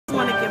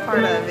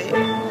part of it.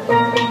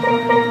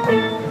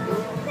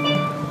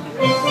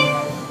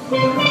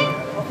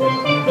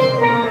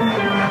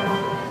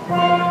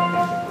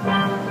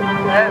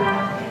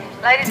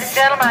 Ladies and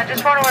gentlemen, I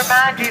just want to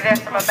remind you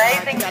there's some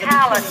amazing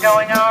talent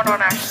going on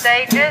our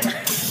stages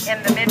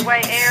in the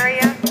Midway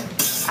area.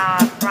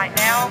 Right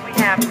now we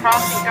have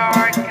Crossing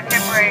Guard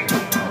Contemporary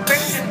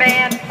Christian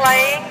Band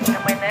playing,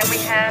 and then we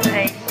have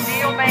a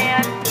steel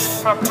band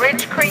from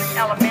Ridge Creek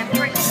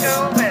Elementary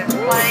School that is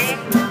playing,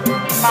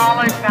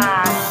 followed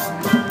by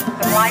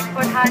the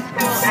Blightfoot High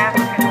School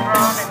African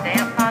Drum and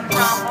Dance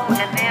Ensemble,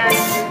 and then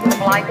the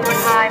Blightfoot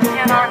High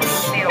Penarchy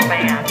Steel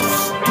Band.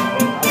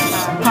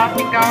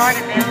 Crossing Guard,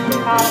 and then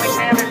following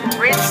them is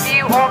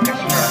Ridgeview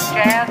Orchestra,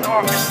 Jazz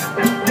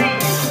Orchestra.